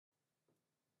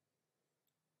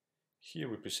Here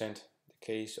we present the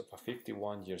case of a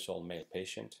 51 years old male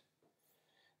patient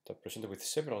that presented with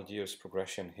several years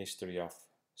progression history of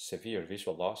severe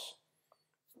visual loss.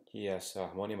 He has a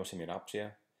homonymous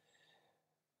hemianopsia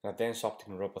and a dense optic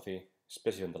neuropathy,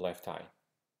 especially on the left eye.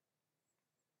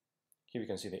 Here we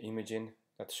can see the imaging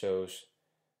that shows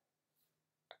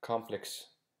a complex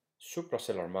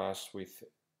suprasellar mass with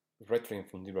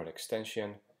retroinfundibular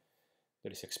extension.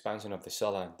 There is expansion of the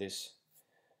cella, and this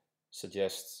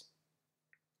suggests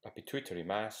a pituitary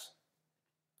mass.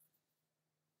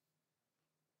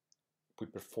 We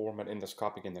perform an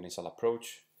endoscopic endonasal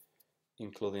approach,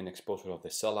 including exposure of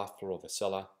the cella, floor of the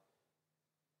cella,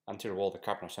 anterior wall of the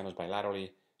carpal sinus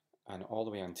bilaterally, and all the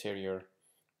way anterior,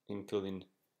 including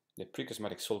the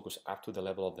precosmatic sulcus up to the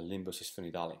level of the limbus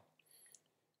sphenoidale.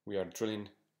 We are drilling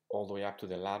all the way up to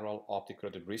the lateral optic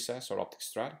carotid recess or optic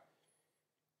strut,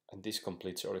 and this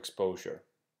completes our exposure.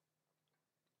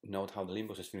 Note how the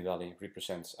limbus sphenoidale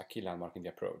represents a key landmark in the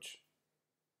approach.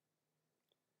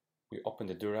 We open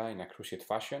the dura in a cruciate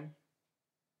fashion,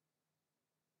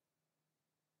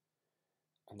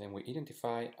 and then we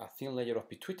identify a thin layer of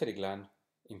pituitary gland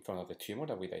in front of the tumor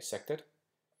that we dissected.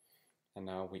 And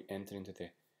now we enter into the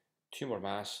tumor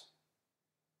mass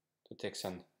to take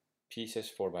some pieces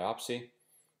for biopsy,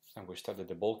 and we started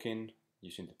the bulking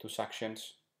using the two suctions.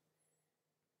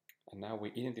 And now we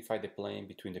identify the plane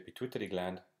between the pituitary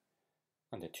gland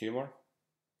and the tumor.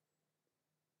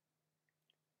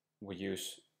 We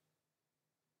use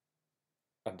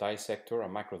a dissector, a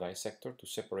macrodissector, to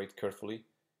separate carefully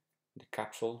the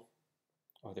capsule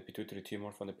of the pituitary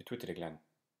tumor from the pituitary gland.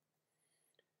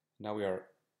 Now we are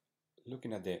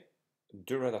looking at the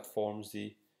dura that forms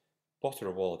the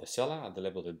posterior wall of the cella at the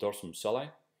level of the dorsum celli,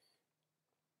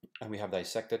 and we have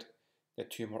dissected the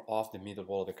tumor off the middle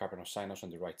wall of the carpal sinus on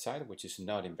the right side, which is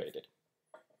not invaded.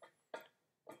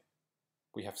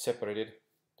 We have separated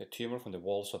the tumor from the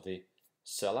walls of the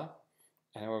cella,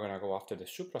 and now we're going to go after the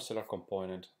suprasellar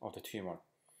component of the tumor.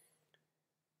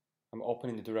 I'm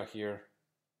opening the dura here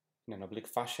in an oblique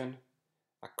fashion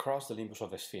across the limbus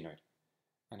of the sphenoid,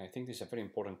 and I think this is a very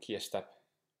important key step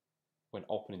when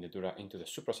opening the dura into the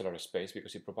suprasellar space,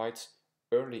 because it provides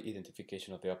early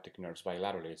identification of the optic nerves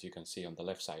bilaterally, as you can see on the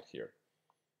left side here.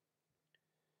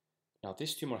 Now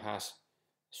this tumor has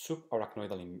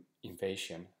subarachnoidal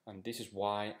invasion, and this is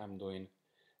why I'm doing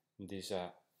this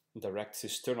direct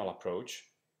cisternal approach.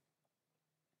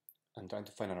 I'm trying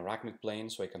to find an arachnoid plane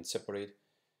so I can separate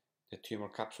the tumor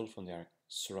capsule from the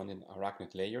surrounding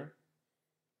arachnoid layer.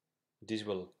 This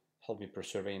will help me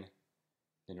preserving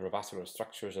the neurovascular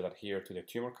structures that adhere to the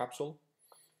tumor capsule.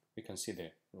 We can see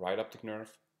the right optic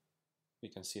nerve. We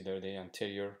can see there the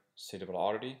anterior cerebral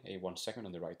artery, A1 segment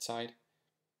on the right side.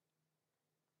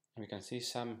 And we can see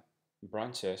some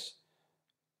branches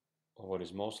of what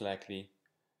is most likely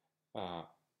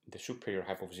the superior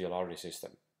hypophyseal artery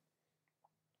system.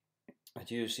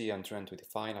 As you see, I'm trying to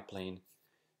define a plane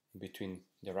between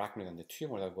the arachnoid and the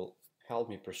tumor that will help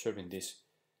me preserving these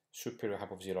superior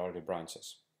hypophyseal artery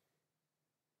branches.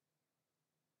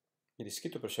 It is key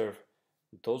to preserve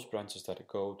those branches that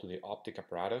go to the optic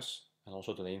apparatus and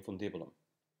also to the infundibulum.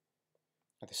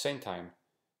 At the same time,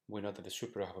 we know that the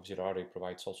superior hypophyseal artery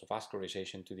provides also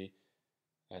vascularization to the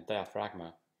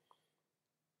diaphragma,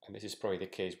 and this is probably the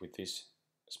case with this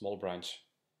small branch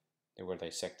that we're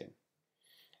dissecting.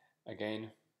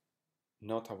 Again,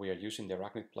 note how we are using the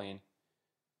arachnoid plane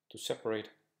to separate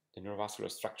the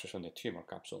neurovascular structures from the tumor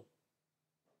capsule.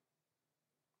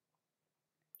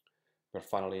 We're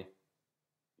finally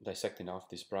dissecting off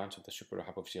this branch of the superior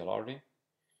hypophyseal artery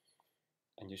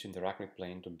and using the arachnoid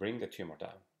plane to bring the tumor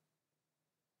down.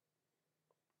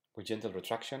 With gentle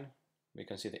retraction, we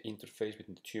can see the interface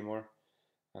between the tumor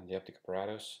and the optic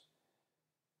apparatus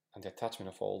and the attachment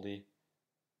of all the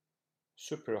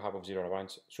superior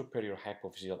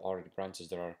hypophyseal artery branches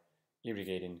that are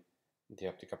irrigating the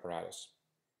optic apparatus.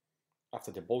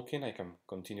 After the bulking, I can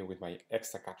continue with my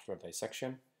extracapsular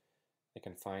dissection. I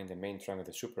can find the main trunk of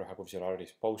the superior hypophyseal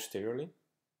arteries posteriorly,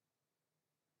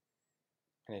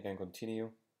 and I can continue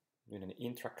doing an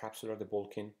intracapsular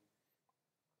debulking,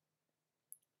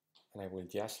 and I will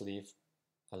just leave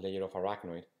a layer of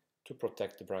arachnoid to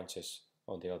protect the branches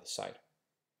on the other side.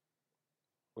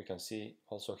 We can see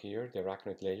also here the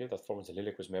arachnoid layer that forms the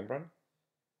lilac membrane,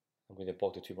 and we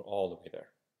debulk the tumor all the way there.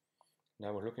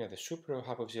 Now we're looking at the superior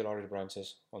hypophyseal artery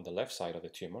branches on the left side of the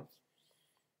tumor.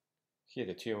 Here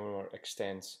the tumor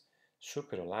extends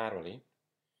superolaterally,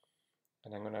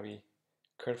 and I'm going to be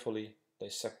carefully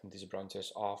dissecting these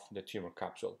branches off the tumor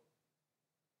capsule.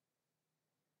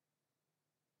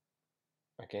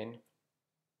 Again,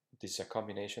 this is a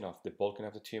combination of the bulking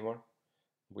of the tumor,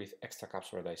 with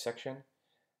extracapsular dissection.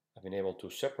 I've been able to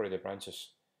separate the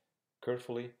branches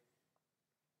carefully,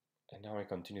 and now I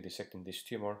continue dissecting this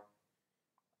tumor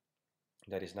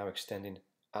that is now extending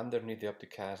underneath the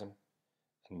optic chiasm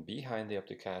and behind the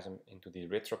optic chiasm into the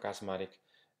retrochiasmatic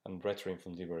and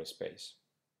retroinfundibular space.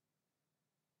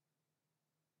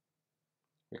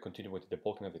 We continue with the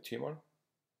debulking of the tumor.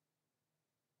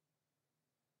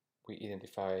 We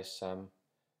identify some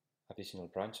additional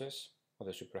branches of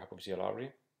the suprahypophyseal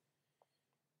artery.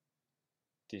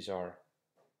 These are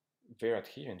very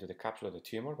adherent to the capsule of the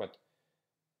tumor, but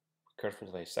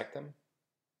carefully dissect them.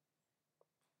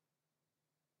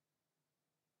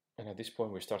 And at this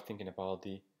point, we start thinking about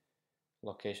the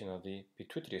location of the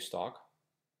pituitary stalk.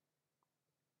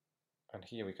 And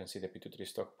here we can see the pituitary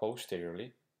stalk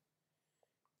posteriorly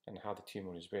and how the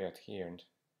tumor is very adherent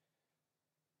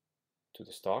to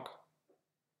the stalk.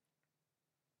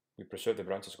 We preserve the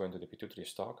branches going to the pituitary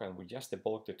stalk, and we just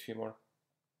debulk the tumor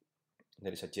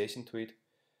that is adjacent to it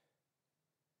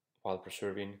while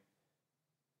preserving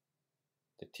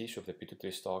the tissue of the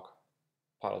pituitary stalk,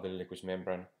 part of the iliacus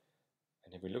membrane.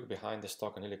 And if we look behind the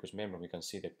stalk and iliacus membrane, we can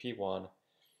see the P1,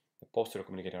 the posterior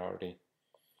communicating artery,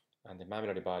 and the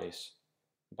mammillary body's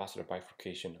vascular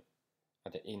bifurcation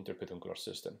at the interpeduncular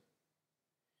system.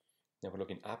 Now we're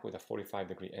looking up with a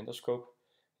 45-degree endoscope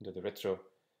into the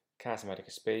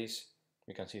retrochiasmatic space.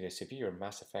 We can see the severe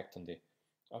mass effect on the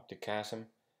optic chiasm,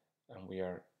 and we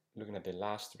are looking at the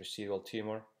last residual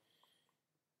tumor.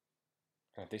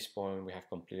 At this point, we have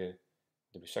completed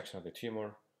the resection of the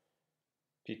tumor,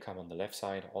 PCAM on the left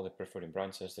side, all the perforating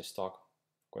branches, the stalk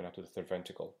going up to the third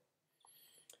ventricle.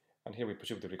 And here we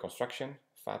proceed with the reconstruction,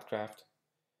 fat graft,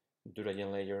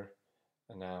 duragen layer,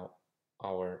 and now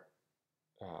our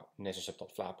nasoseptal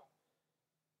flap.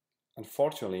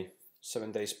 Unfortunately,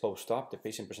 7 days post-op, the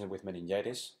patient presented with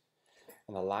meningitis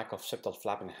and a lack of septal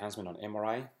flap enhancement on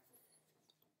MRI.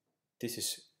 This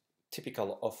is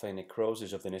typical of a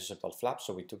necrosis of the nasoseptal flap,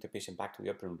 so we took the patient back to the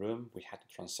operating room. We had to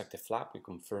transect the flap. We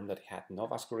confirmed that he had no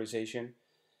vascularization,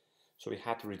 so we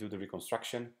had to redo the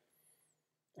reconstruction.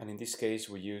 And in this case,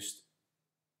 we used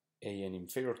an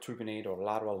inferior turbinate or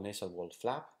lateral nasal wall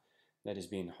flap that is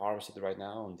being harvested right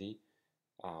now on the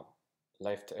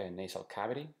left nasal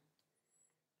cavity.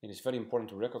 It is very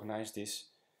important to recognize this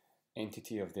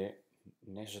entity of the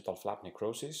nasoseptal flap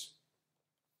necrosis.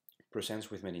 It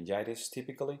presents with meningitis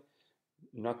typically,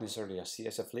 not necessarily a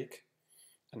CSF leak,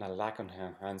 and a lack of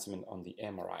enhancement on the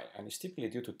MRI. And it's typically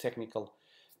due to technical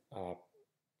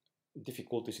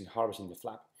difficulties in harvesting the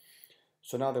flap.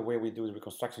 So now the way we do the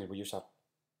reconstruction is we use a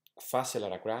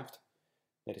fascial graft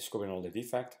that is covering all the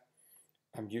defect.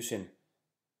 I'm using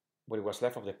what was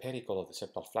left of the pedicle of the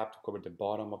septal flap to cover the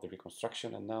bottom of the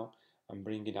reconstruction, and now I'm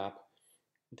bringing up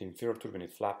the inferior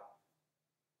turbinate flap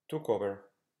to cover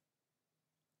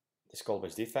the skull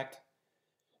base defect.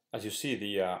 As you see,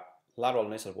 the lateral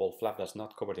nasal wall flap does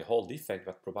not cover the whole defect,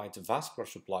 but provides vascular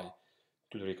supply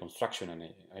to the reconstruction, and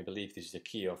I believe this is the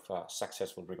key of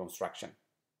successful reconstruction.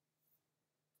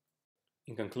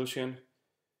 In conclusion,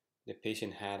 the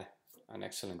patient had an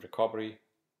excellent recovery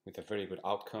with a very good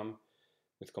outcome,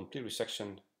 with complete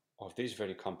resection of this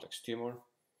very complex tumor.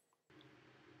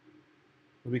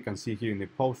 We can see here in the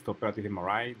post-operative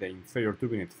MRI, the inferior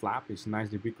turbinate flap is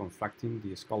nicely reconstructing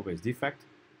the skull base defect.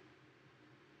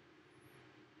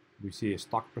 We see a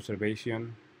stalk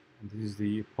preservation, and this is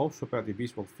the post-operative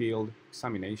visual field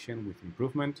examination with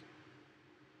improvement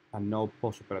and no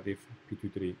post-operative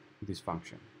pituitary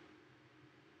dysfunction.